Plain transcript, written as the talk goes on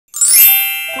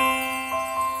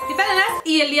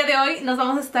y el día de hoy nos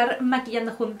vamos a estar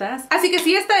maquillando juntas. Así que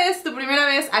si esta es tu primera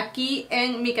vez aquí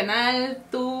en mi canal,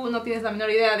 tú no tienes la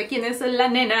menor idea de quién es la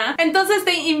nena, entonces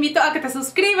te invito a que te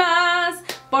suscribas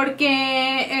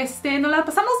porque nos la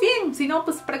pasamos bien. Si no,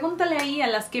 pues pregúntale ahí a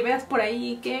las que veas por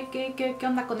ahí qué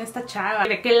onda con esta chava,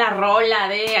 de qué la rola,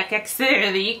 de a qué se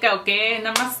dedica o qué,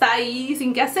 nada más está ahí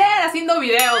sin qué hacer haciendo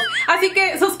videos. Así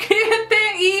que suscríbete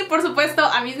y por supuesto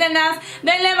a mis nenas,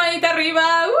 denle manita arriba.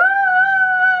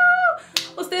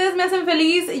 Ustedes me hacen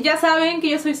feliz, ya saben que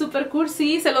yo soy super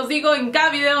cursi, se los digo en cada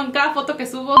video, en cada foto que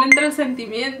subo, me entra el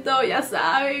sentimiento, ya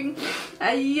saben,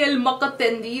 ahí el moco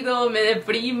tendido, me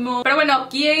deprimo. Pero bueno,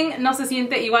 ¿quién no se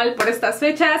siente igual por estas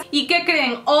fechas? ¿Y qué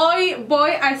creen? Hoy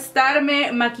voy a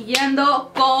estarme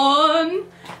maquillando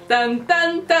con...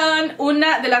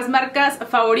 una de las marcas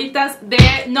favoritas de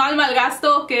no al mal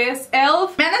gasto, que es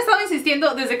Elf. Me han estado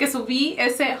insistiendo desde que subí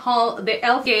ese haul de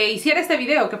Elf que hiciera este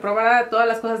video, que probara todas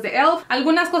las cosas de Elf.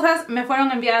 Algunas cosas me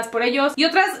fueron enviadas por ellos y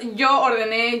otras yo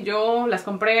ordené, yo las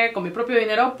compré con mi propio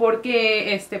dinero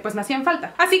porque pues me hacían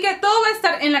falta. Así que todo va a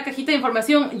estar en la cajita de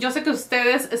información. Yo sé que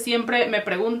ustedes siempre me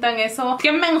preguntan eso,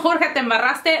 ¿qué menjurje te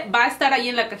embarraste? Va a estar ahí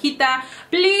en la cajita.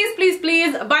 Please, please,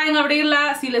 please, vayan a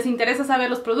abrirla si les interesa saber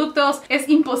los productos. Es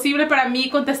imposible para mí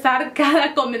contestar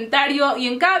cada comentario y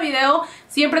en cada video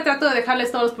siempre trato de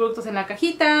dejarles todos los productos en la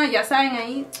cajita. Ya saben,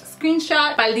 ahí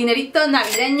screenshot para el dinerito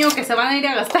navideño que se van a ir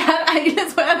a gastar. Ahí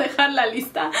les voy a dejar la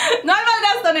lista. No hay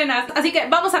mal gasto, nenas. Así que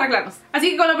vamos a arreglarnos. Así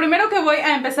que con lo primero que voy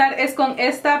a empezar es con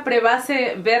esta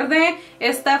prebase verde.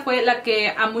 Esta fue la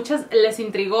que a muchas les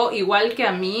intrigó, igual que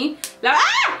a mí.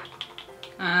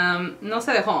 No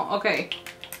se dejó, ok.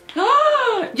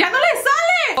 ¡Oh! ¡Ya no le sale!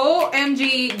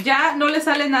 OMG, ya no le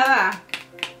sale nada.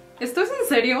 ¿Esto es en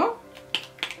serio?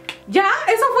 ¿Ya?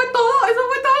 ¿Eso fue todo? ¿Eso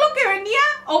fue todo lo que venía?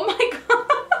 ¡Oh my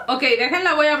god! Ok,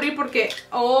 déjenla, voy a abrir porque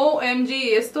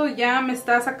OMG, esto ya me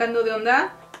está sacando de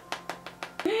onda.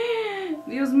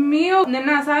 Dios mío,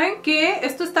 nena, ¿saben qué?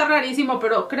 Esto está rarísimo,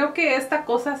 pero creo que esta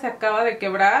cosa se acaba de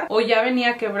quebrar o ya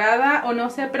venía quebrada o no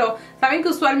sé, pero ¿saben que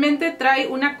usualmente trae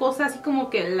una cosa así como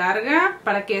que larga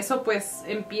para que eso pues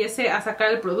empiece a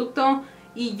sacar el producto?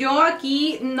 Y yo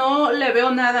aquí no le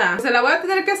veo nada. Se la voy a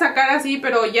tener que sacar así,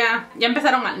 pero ya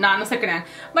empezaron mal. No, no se crean.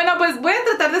 Bueno, pues voy a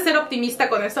tratar de ser optimista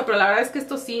con esto, pero la verdad es que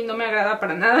esto sí no me agrada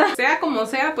para nada. Sea como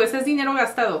sea, pues es dinero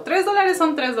gastado. $3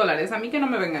 son $3, a mí que no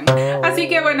me vengan. Así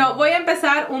que bueno, voy a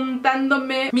empezar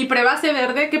untándome mi prebase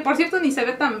verde, que por cierto ni se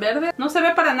ve tan verde. No se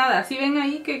ve para nada. Si ven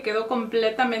ahí que quedó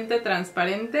completamente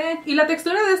transparente. Y la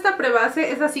textura de esta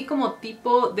prebase es así como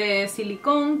tipo de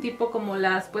silicón, tipo como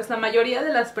la mayoría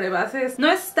de las prebases. No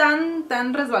es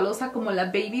tan resbalosa como la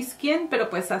Baby Skin,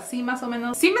 pero pues así más o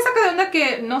menos. Sí me saca de onda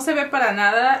que no se ve para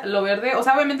nada lo verde. O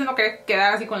sea, obviamente no quería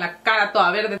quedar así con la cara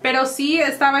toda verde, pero sí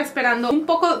estaba esperando un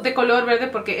poco de color verde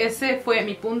porque ese fue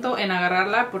mi punto en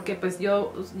agarrarla. Porque pues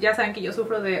ya saben que yo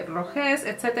sufro de rojez,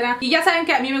 etcétera. Y ya saben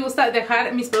que a mí me gusta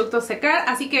dejar mis productos secar,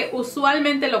 así que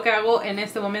usualmente lo que hago en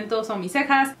este momento son mis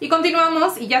cejas. Y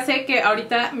continuamos, y ya sé que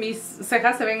ahorita mis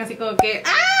cejas se ven así como que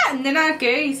 ¡ah! Nena,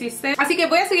 ¿qué hiciste? Así que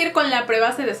voy a seguir con la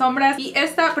prebase de sombras, y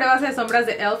esta prebase de sombras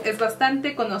de Elf es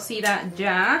bastante conocida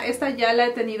ya. Esta ya la he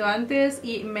tenido antes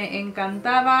y me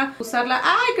encantaba usarla.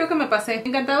 ¡Ay! Creo que me pasé. Me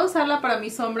encantaba usarla para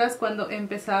mis sombras cuando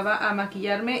empezaba a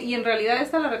maquillarme, y en realidad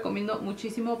esta la recomiendo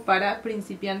muchísimo para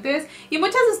principiantes. Y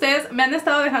muchas de ustedes me han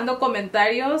estado dejando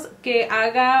comentarios que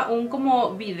haga un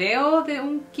como video de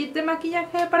un kit de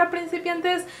maquillaje para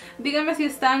principiantes. Díganme si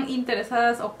están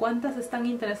interesadas o cuántas están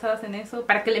interesadas en eso,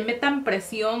 para que le metan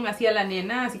presión así a la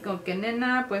nena, así como que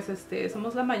nena, pues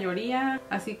somos la mayoría,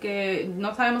 así que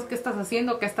no sabemos qué estás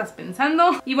haciendo, qué estás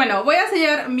pensando. Y bueno, voy a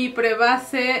sellar mi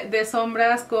prebase de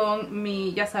sombras con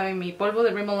mi, ya saben, mi polvo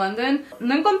de Rimmel London.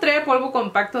 No encontré polvo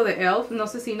compacto de Elf, no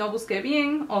sé si no busqué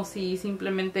bien o si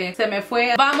simplemente se me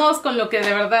fue. Vamos con lo que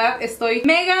de verdad estoy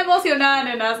mega emocionada,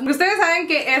 nenas. Ustedes saben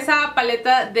que esa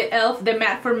paleta de Elf de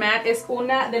Matte for Matte es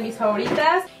una de mis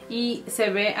favoritas. Y se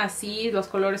ve así, los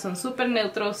colores son súper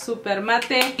neutros, súper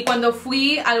mate. Y cuando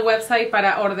fui al website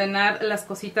para ordenar las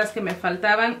cositas que me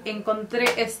faltaban, encontré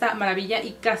esta maravilla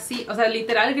y casi, o sea,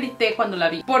 literal grité cuando la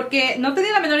vi, porque no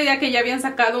tenía la menor idea que ya habían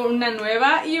sacado una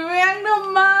nueva. Y vean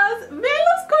nomás, vean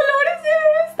los colores de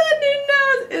esta,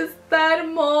 nenas. Está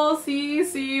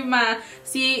hermosísima.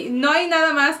 Si no hay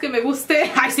nada más que me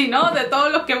guste, ay, si no, de todo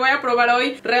lo que voy a probar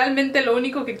hoy, realmente lo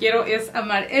único que quiero es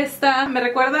amar esta. Me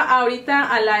recuerda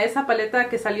ahorita a esa paleta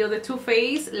que salió de Too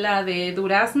Faced, la de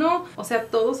durazno. O sea,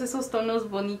 todos esos tonos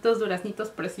bonitos, duraznitos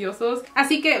preciosos.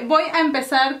 Así que voy a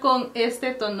empezar con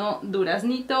este tono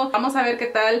duraznito. Vamos a ver qué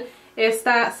tal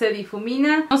esta se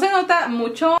difumina, no se nota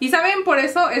mucho. Y saben, por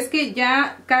eso es que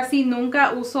ya casi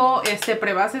nunca uso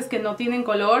prebases que no tienen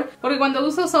color, porque cuando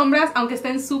uso sombras, aunque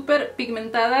estén súper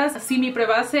pigmentadas, si mi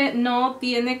prebase no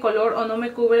tiene color o no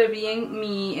me cubre bien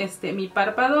mi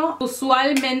párpado,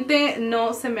 usualmente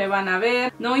no se me van a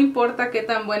ver, no importa qué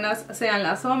tan buenas sean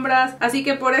las sombras. Así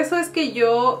que por eso es que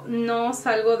yo no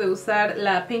salgo de usar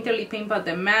la Painterly Paint Pot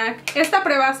de MAC. Esta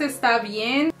prebase está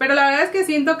bien, pero la verdad es que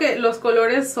siento que los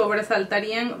colores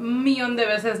sobresaltarían un millón de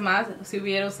veces más si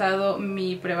hubiera usado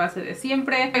mi prebase de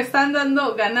siempre. Me están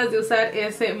dando ganas de usar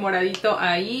ese moradito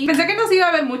ahí. Pensé que no se iba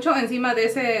a ver mucho encima de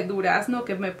ese durazno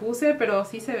que me puse, pero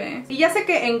sí se ve. Y ya sé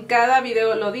que en cada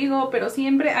video lo digo, pero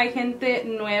siempre hay gente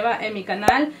nueva en mi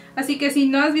canal, así que si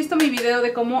no has visto mi video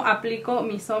de cómo aplico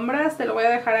mis sombras, te lo voy a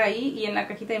dejar ahí y en la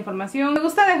cajita de información. Me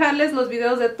gusta dejarles los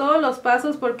videos de todos los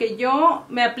pasos porque yo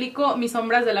me aplico mis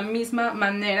sombras de la misma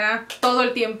manera todo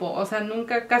el tiempo, o sea,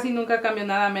 casi nunca cambio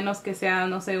nada, a menos que sea,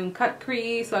 no sé, un cut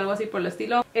crease o algo así por el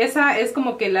estilo. Esa es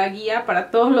como que la guía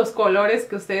para todos los colores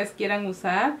que ustedes quieran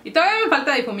usar. Y todavía me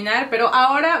falta difuminar, pero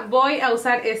ahora voy a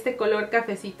usar este color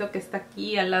cafecito que está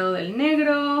aquí al lado del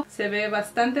negro. Se ve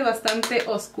bastante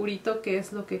oscurito, que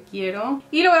es lo que quiero.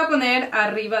 Y lo voy a poner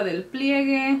arriba del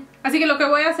pliegue. Así que lo que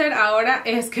voy a hacer ahora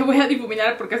es que voy a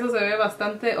difuminar porque eso se ve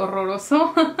bastante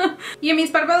horroroso. Y en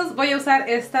mis párpados voy a usar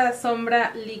esta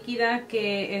sombra líquida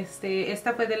que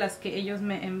esta fue de las que ellos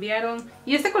me enviaron.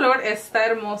 Y este color está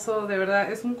hermoso, de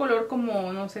verdad. Es un color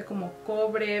como, no sé, como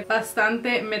cobre,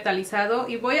 bastante metalizado.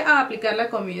 Y voy a aplicarla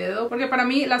con mi dedo porque para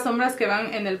mí las sombras que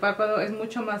van en el párpado es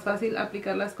mucho más fácil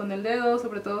aplicarlas con el dedo,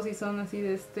 sobre todo si son así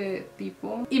de este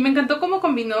tipo. Y me encantó cómo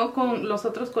combinó con los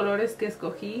otros colores que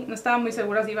escogí. No estaba muy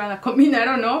segura si iban a combinar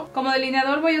o no. Como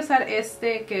delineador voy a usar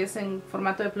este que es en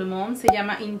formato de plumón. Se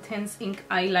llama Intense Ink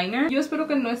Eyeliner. Yo espero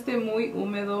que no esté muy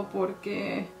húmedo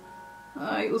porque...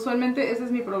 ay, usualmente ese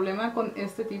es mi problema con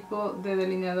este tipo de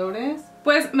delineadores.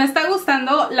 Pues me está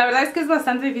gustando. La verdad es que es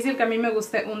bastante difícil que a mí me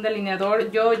guste un delineador.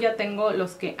 Yo ya tengo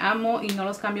los que amo y no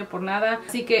los cambio por nada.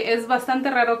 Así que es bastante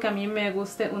raro que a mí me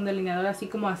guste un delineador así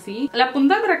como así. La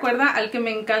punta me recuerda al que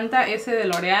me encanta, ese de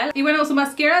L'Oreal. Y bueno, su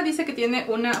mascara dice que tiene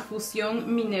una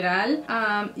fusión mineral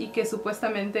y que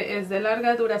supuestamente es de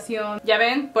larga duración. Ya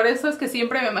ven, por eso es que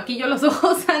siempre me maquillo los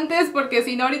ojos antes, porque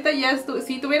si no ahorita ya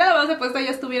si tuviera la base puesta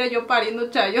ya estuviera yo pariendo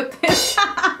chayotes.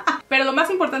 Pero lo más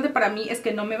importante para mí es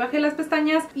que no me bajé las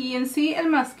pestañas y en sí el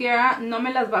mascara no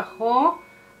me las bajó.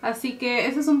 Así que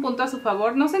ese es un punto a su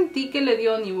favor. No sentí que le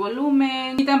dio ni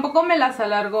volumen, ni tampoco me las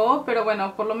alargó, pero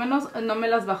bueno, por lo menos no me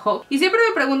las bajó. Y siempre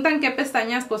me preguntan qué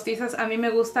pestañas postizas a mí me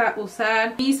gusta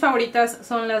usar. Mis favoritas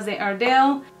son las de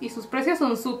Ardell y sus precios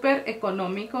son súper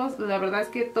económicos. La verdad es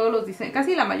que todos los diseños,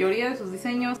 casi la mayoría de sus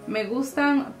diseños me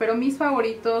gustan, pero mis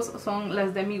favoritos son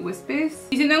las Demi Whispies.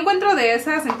 Y si no encuentro de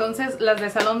esas, entonces las de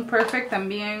Salon Perfect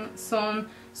también son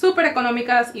súper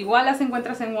económicas, igual las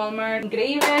encuentras en Walmart,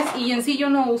 increíbles. Y en sí yo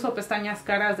no uso pestañas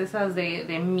caras de esas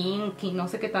de mink y no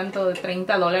sé qué tanto, de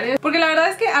 $30, porque la verdad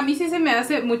es que a mí sí se me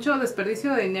hace mucho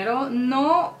desperdicio de dinero.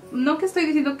 No que estoy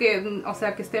diciendo que, o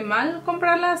sea, que esté mal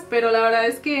comprarlas, pero la verdad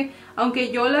es que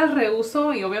aunque yo las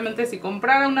reuso, y obviamente si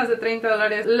comprara unas de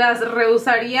 $30 las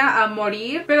reusaría a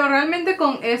morir, pero realmente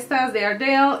con estas de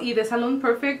Ardell y de Salon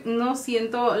Perfect no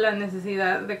siento la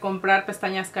necesidad de comprar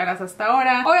pestañas caras hasta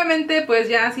ahora. Obviamente pues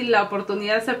ya si la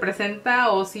oportunidad se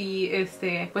presenta o si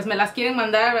pues me las quieren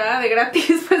mandar, ¿verdad?, de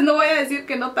gratis, pues no voy a decir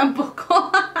que no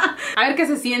tampoco. A ver qué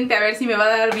se siente, a ver si me va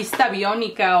a dar vista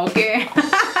biónica o qué.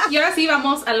 Y ahora sí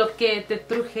vamos a lo que te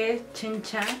truje,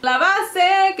 chencha. La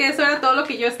base, que eso era todo lo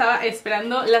que yo estaba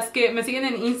esperando. Las que me siguen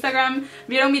en Instagram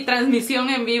vieron mi transmisión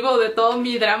en vivo de todo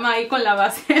mi drama ahí con la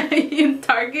base ahí en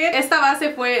Target. Esta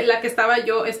base fue la que estaba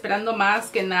yo esperando más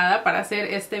que nada para hacer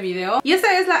este video. Y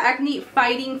esta es la Acne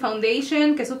Fighting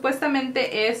Foundation, que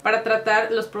supuestamente es para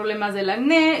tratar los problemas del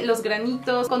acné, los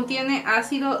granitos. Contiene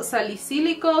ácido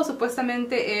salicílico,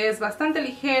 supuestamente es bastante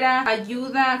ligera,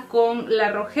 ayuda con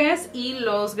la rojez y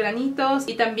los granitos,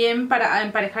 y también para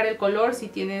emparejar el color si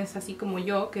tienes, así como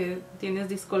yo, que tienes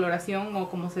discoloración o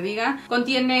como se diga.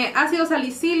 Contiene ácido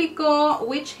salicílico,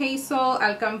 witch hazel,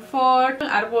 alcanfor,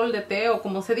 árbol de té o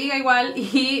como se diga igual,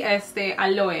 y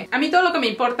aloe. A mí todo lo que me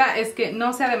importa es que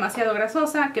no sea demasiado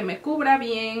grasosa, que me cubra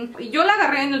bien. Yo la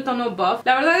agarré en el tono buff.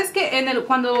 La verdad es que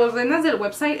cuando ordenas del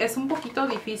website es un poquito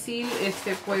difícil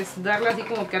pues darle así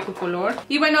como que a tu color.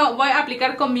 Y bueno, voy a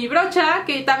aplicar con mi brocha,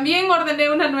 que también ordené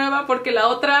una nueva porque la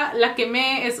otra la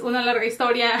quemé, es una larga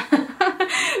historia.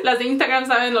 Las de Instagram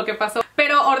saben lo que pasó.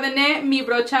 Pero ordené mi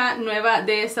brocha nueva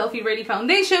de Selfie Ready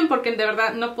Foundation porque de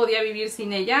verdad no podía vivir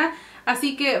sin ella.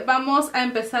 Así que vamos a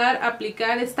empezar a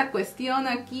aplicar esta cuestión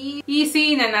aquí. Y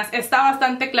sí, nenas, está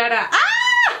bastante clara. ¡Ah!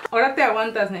 Ahora te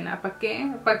aguantas, nena. ¿Para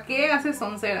qué? ¿Para qué haces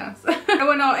sonceras? Pero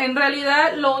bueno, en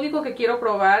realidad lo único que quiero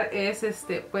probar es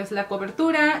pues la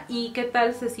cobertura y qué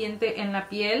tal se siente en la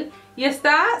piel. Y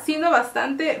está siendo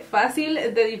bastante fácil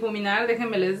de difuminar,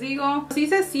 déjenme les digo. Sí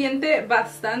se siente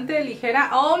bastante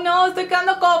ligera. ¡Oh no! Estoy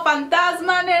quedando como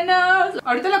fantasma, nenas.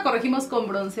 Ahorita la corregimos con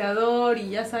bronceador y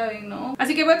ya saben, ¿no?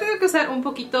 Así que voy a tener que usar un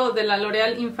poquito de la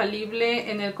L'Oreal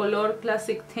Infalible en el color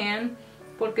Classic Tan,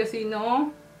 porque si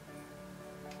no,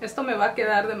 esto me va a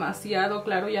quedar demasiado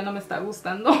claro, ya no me está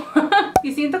gustando.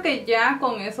 Y siento que ya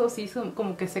con eso sí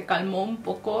como que se calmó un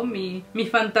poco mi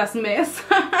fantasmés.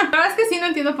 La verdad es que sí no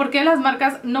entiendo por qué las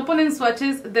marcas no ponen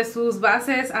swatches de sus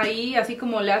bases ahí, así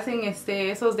como le hacen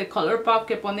esos de Colourpop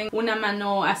que ponen una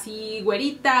mano así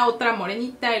güerita, otra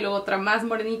morenita y luego otra más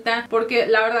morenita, porque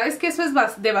la verdad es que eso es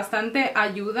de bastante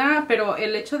ayuda, pero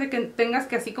el hecho de que tengas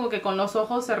que así como que con los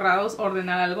ojos cerrados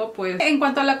ordenar algo, pues en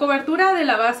cuanto a la cobertura de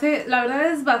la base, la verdad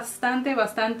es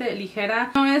bastante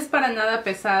ligera, no es para nada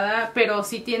pesada, pero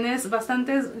si tienes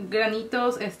bastantes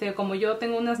granitos, como yo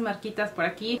tengo unas marquitas por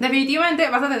aquí, definitivamente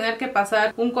vas a tener que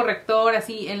pasar un corrector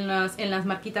así en las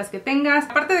marquitas que tengas,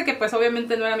 aparte de que pues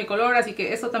obviamente no era mi color, así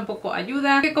que eso tampoco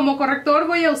ayuda. Que como corrector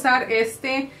voy a usar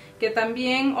que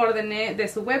también ordené de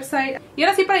su website. Y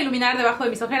ahora sí, para iluminar debajo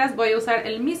de mis ojeras voy a usar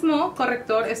el mismo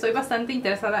corrector. Estoy bastante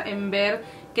interesada en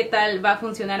ver qué tal va a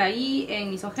funcionar ahí en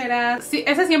mis ojeras. Sí,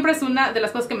 esa siempre es una de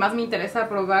las cosas que más me interesa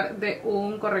probar de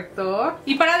un corrector.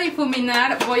 Y para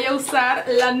difuminar voy a usar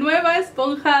la nueva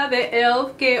esponja de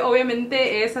Elf, que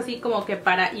obviamente es así como que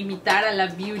para imitar a la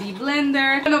Beauty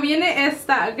Blender. Bueno, viene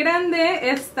esta grande,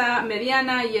 esta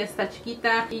mediana y esta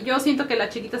chiquita. Y yo siento que la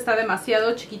chiquita está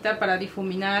demasiado chiquita para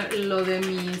difuminar lo de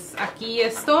mis... aquí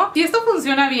esto. Si esto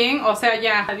funciona bien, o sea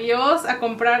ya, adiós a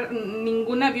comprar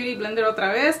ninguna Beauty Blender otra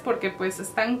vez, porque pues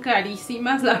están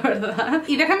carísimas, la verdad.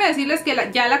 Y déjenme decirles que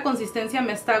ya la consistencia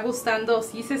me está gustando,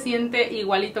 sí se siente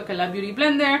igualito que la Beauty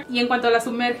Blender. Y en cuanto la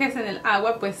sumerges en el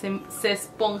agua, pues se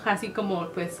esponja así como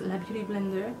pues la Beauty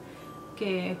Blender,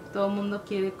 que todo el mundo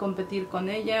quiere competir con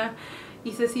ella.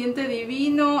 Y se siente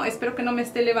divino. Espero que no me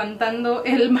esté levantando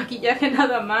el maquillaje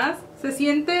nada más. Se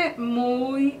siente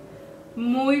muy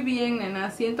bien,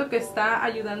 nena. Siento que está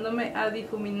ayudándome a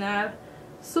difuminar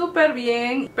súper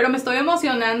bien, pero me estoy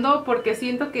emocionando porque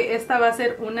siento que esta va a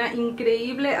ser una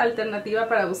increíble alternativa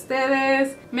para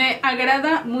ustedes. Me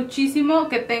agrada muchísimo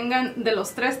que tengan de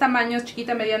los 3 tamaños,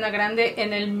 chiquita, mediana, grande,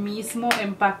 en el mismo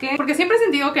empaque, porque siempre he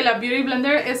sentido que la Beauty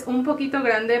Blender es un poquito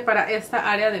grande para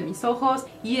esta área de mis ojos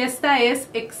y esta es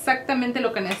exactamente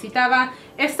lo que necesitaba.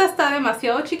 Esta está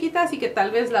demasiado chiquita, así que tal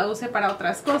vez la use para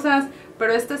otras cosas,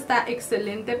 pero esta está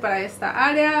excelente para esta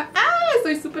área. ¡Ah!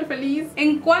 Estoy súper feliz.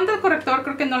 En cuanto al corrector,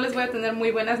 creo que no les voy a tener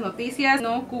muy buenas noticias.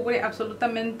 No cubre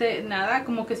absolutamente nada.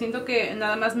 Como que siento que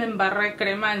nada más me embarré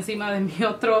crema encima de mi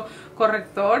otro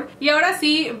corrector. Y ahora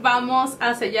sí, vamos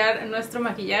a sellar nuestro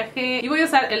maquillaje. Y voy a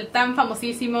usar el tan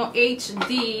famosísimo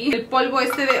HD. El polvo de...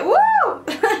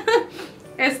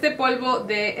 este polvo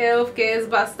de Elf, que es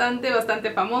bastante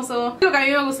famoso. Lo que a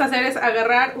mí me gusta hacer es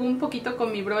agarrar un poquito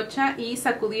con mi brocha y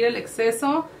sacudir el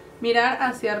exceso, mirar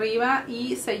hacia arriba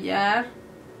y sellar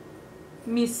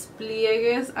mis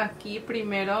pliegues aquí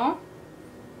primero.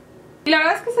 Y la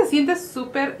verdad es que se siente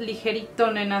súper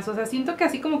ligerito, nenas. O sea, siento que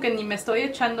así como que ni me estoy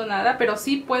echando nada, pero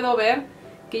sí puedo ver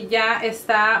que ya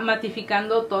está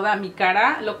matificando toda mi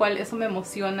cara, lo cual eso me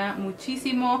emociona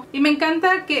muchísimo. Y me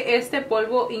encanta que este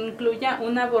polvo incluya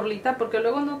una borlita, porque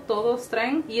luego no todos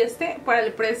traen. Y para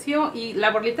el precio, y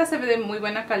la borlita se ve de muy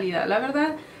buena calidad, la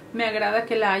verdad. Me agrada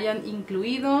que la hayan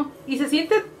incluido. Y se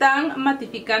siente tan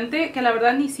matificante que la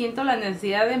verdad ni siento la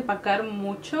necesidad de empacar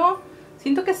mucho.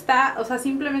 Siento que está, o sea,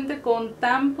 simplemente con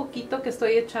tan poquito que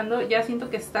estoy echando, ya siento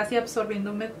que está así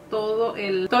absorbiéndome todo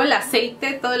el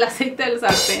aceite del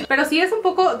sartén. Pero sí es un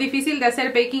poco difícil de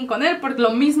hacer baking con él, por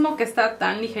lo mismo que está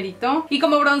tan ligerito. Y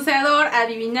como bronceador,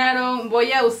 adivinaron,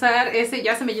 voy a usar ese,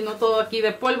 ya se me llenó todo aquí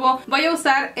de polvo. Voy a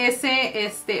usar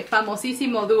ese,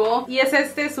 famosísimo dúo. Y es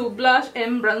su Blush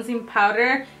and Bronzing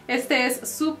Powder. Este es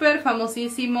súper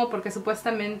famosísimo porque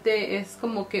supuestamente es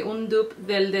como que un dupe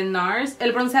del de NARS.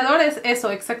 El bronceador es eso,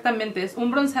 exactamente. Es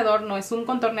un bronceador, no es un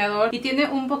contorneador. Y tiene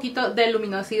un poquito de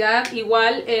luminosidad.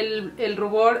 Igual el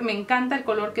rubor, me encanta el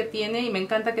color que tiene y me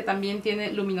encanta que también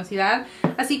tiene luminosidad.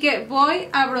 Así que voy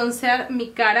a broncear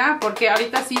mi cara porque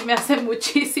ahorita sí me hace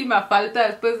muchísima falta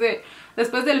después de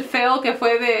después del fail que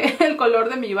fue del color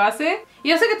de mi base. Y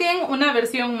yo sé que tienen una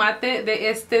versión mate de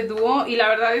este dúo y la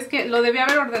verdad es que lo debía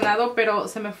haber ordenado, pero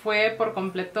se me fue por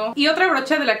completo. Y otra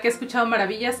brocha de la que he escuchado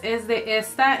maravillas es de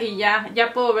esta y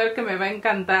ya puedo ver que me va a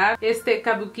encantar. Este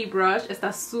Kabuki Brush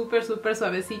está súper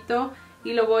suavecito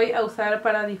y lo voy a usar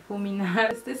para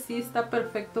difuminar. Este sí está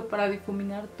perfecto para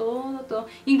difuminar todo.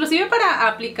 Inclusive para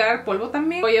aplicar polvo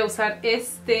también. Voy a usar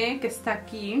este que está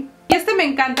aquí. Y este me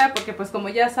encanta porque pues como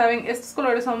ya saben, estos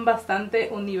colores son bastante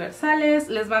universales.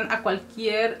 Les van a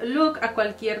cualquier look, a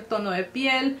cualquier tono de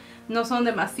piel. No son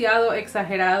demasiado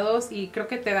exagerados y creo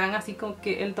que te dan así como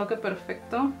que el toque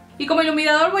perfecto. Y como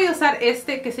iluminador voy a usar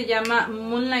este que se llama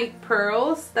Moonlight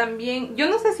Pearls. También, yo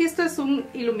no sé si esto es un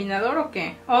iluminador o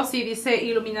qué. Oh, sí, dice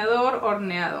iluminador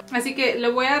horneado. Así que le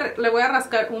voy a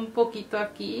rascar un poquito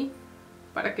aquí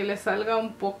para que le salga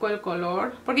un poco el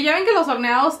color. Porque ya ven que los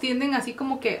horneados tienden así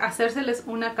como que a hacérseles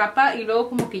una capa y luego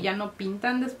como que ya no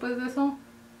pintan después de eso.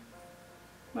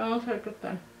 Vamos a ver qué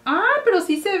tal. ¡Ah, pero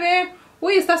sí se ve!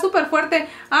 ¡Uy, está súper fuerte!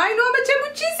 ¡Ay, no! ¡Me eché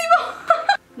muchísimo!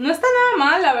 No está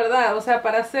nada mal, la verdad. O sea,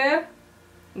 para hacer...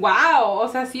 ¡Wow! O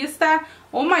sea, sí está...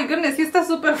 ¡Oh, my goodness! Sí está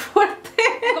súper fuerte.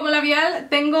 Como labial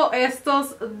tengo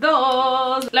estos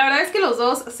dos. La verdad es que los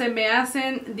dos se me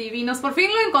hacen divinos. Por fin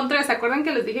lo encontré. ¿Se acuerdan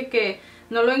que les dije que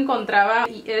no lo encontraba?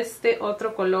 Y este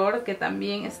otro color que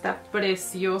también está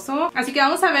precioso. Así que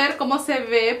vamos a ver cómo se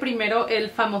ve primero el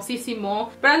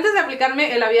famosísimo. Pero antes de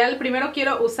aplicarme el labial, primero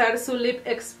quiero usar su Lip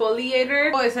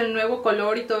Exfoliator. Es el nuevo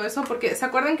color y todo eso, porque ¿se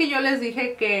acuerdan que yo les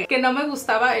dije que no me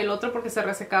gustaba el otro porque se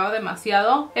resecaba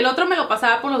demasiado? El otro me lo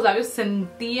pasaba por los labios,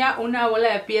 sentía una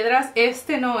bola de piedras.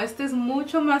 Este no, este es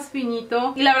mucho más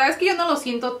finito. Y la verdad es que yo no lo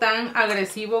siento tan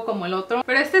agresivo como el otro,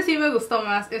 pero este sí me gustó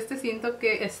más. Este siento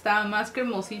que está más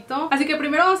hermosito. Así que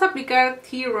primero vamos a aplicar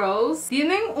Tea Rose.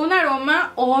 Tienen un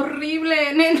aroma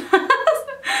horrible, nenas.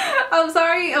 I'm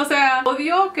sorry, o sea,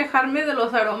 odio quejarme de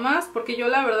los aromas porque yo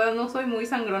la verdad no soy muy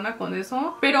sangrona con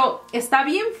eso, pero está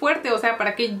bien fuerte, o sea,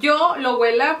 para que yo lo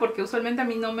huela, porque usualmente a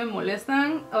mí no me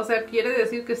molestan, o sea, quiere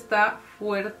decir que está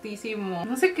fuertísimo.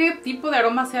 No sé qué tipo de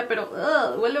aroma sea, pero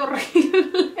huele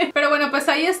horrible. Pero bueno, pues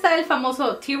ahí está el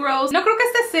famoso Tea Rose. No creo que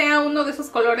este sea uno de esos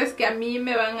colores que a mí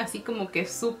me van así como que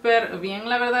súper bien,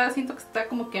 la verdad. Siento que está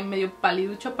como que medio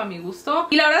paliducho para mi gusto.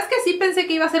 Y la verdad es que sí pensé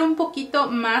que iba a ser un poquito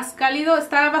más cálido.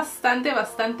 Está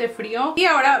bastante frío. Y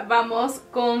ahora vamos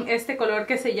con este color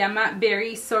que se llama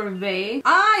Berry Sorbet.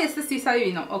 Ah, este sí está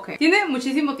divino. Ok. Tiene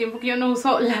muchísimo tiempo que yo no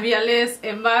uso labiales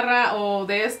en barra o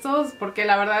de estos, porque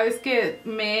la verdad es que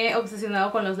me he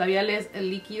obsesionado con los labiales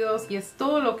líquidos y es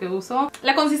todo lo que uso.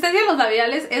 La consistencia de los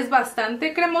labiales es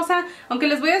bastante cremosa, aunque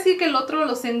les voy a decir que el otro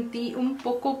lo sentí un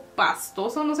poco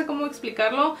pastoso, no sé cómo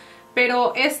explicarlo.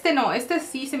 Pero este no, este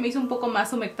sí se me hizo un poco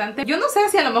más humectante. Yo no sé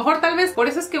si a lo mejor tal vez por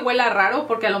eso es que huela raro,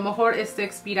 porque a lo mejor esté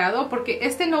expirado, porque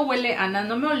este no huele a nada,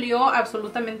 no me olió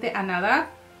absolutamente a nada.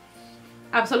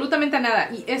 Absolutamente a nada.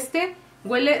 Y este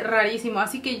huele rarísimo,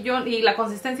 así que y la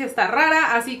consistencia está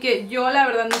rara, así que yo la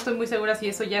verdad no estoy muy segura si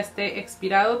eso ya esté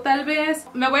expirado tal vez.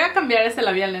 Me voy a cambiar este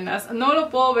labial, nenas, no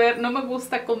lo puedo ver, no me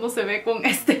gusta cómo se ve con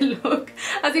este look,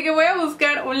 así que voy a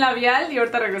buscar un labial y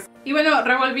ahorita regreso. Y bueno,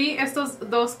 revolví estos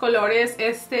dos colores,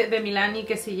 este de Milani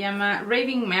que se llama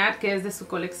Raving Matte, que es de su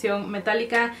colección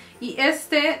metálica, y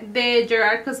este de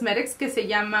Gerard Cosmetics que se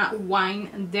llama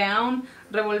Wine Down.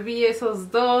 Revolví esos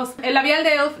dos. El labial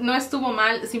de Elf no estuvo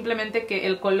mal, simplemente que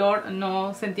el color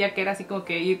no sentía que era así como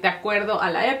que ir de acuerdo a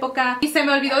la época. Y se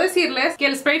me olvidó decirles que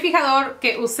el spray fijador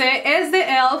que usé es de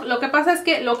Elf. Lo que pasa es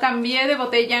que lo cambié de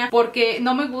botella porque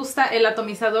no me gusta el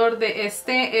atomizador de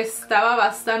este. Estaba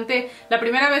bastante... La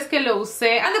primera vez que lo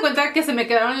usé, haz de cuenta que se me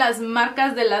quedaron las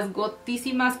marcas de las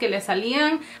gotísimas que le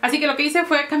salían. Así que lo que hice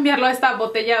fue cambiarlo a esta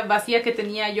botella vacía que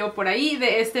tenía yo por ahí,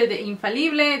 de este de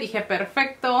Infalible. Dije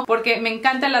perfecto, porque me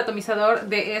encanta el atomizador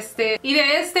de este. Y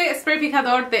de este spray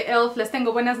fijador de Elf les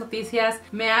tengo buenas noticias.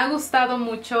 Me ha gustado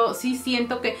mucho. Sí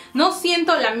siento que... No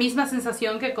siento la misma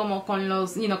sensación que como con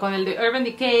los... con el de Urban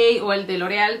Decay o el de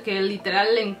L'Oreal, que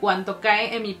literal en cuanto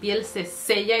cae en mi piel se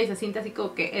sella y se siente así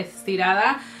como que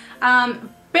estirada.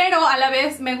 Pero a la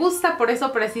vez me gusta por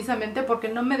eso precisamente, porque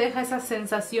no me deja esa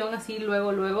sensación así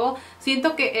luego.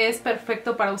 Siento que es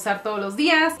perfecto para usar todos los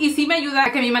días y sí me ayuda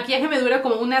a que mi maquillaje me dure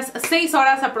como unas 6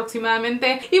 horas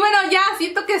aproximadamente. Y bueno, ya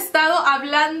siento que he estado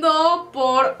hablando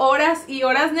por horas y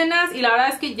horas, nenas, y la verdad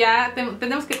es que ya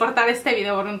tenemos que cortar este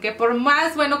video, porque aunque por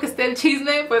más bueno que esté el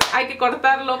chisme, pues hay que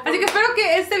cortarlo. Así que espero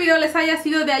que este video les haya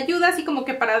sido de ayuda, así como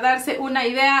que para darse una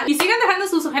idea. Y sigan dejando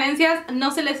sus sugerencias,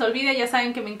 no se les olvide, ya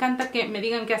saben que me encanta que me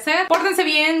digan tengan que hacer. Pórtense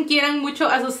bien, quieran mucho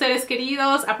a sus seres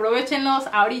queridos, aprovechenlos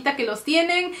ahorita que los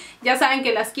tienen. Ya saben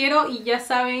que las quiero y ya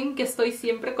saben que estoy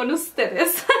siempre con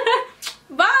ustedes.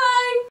 Bye.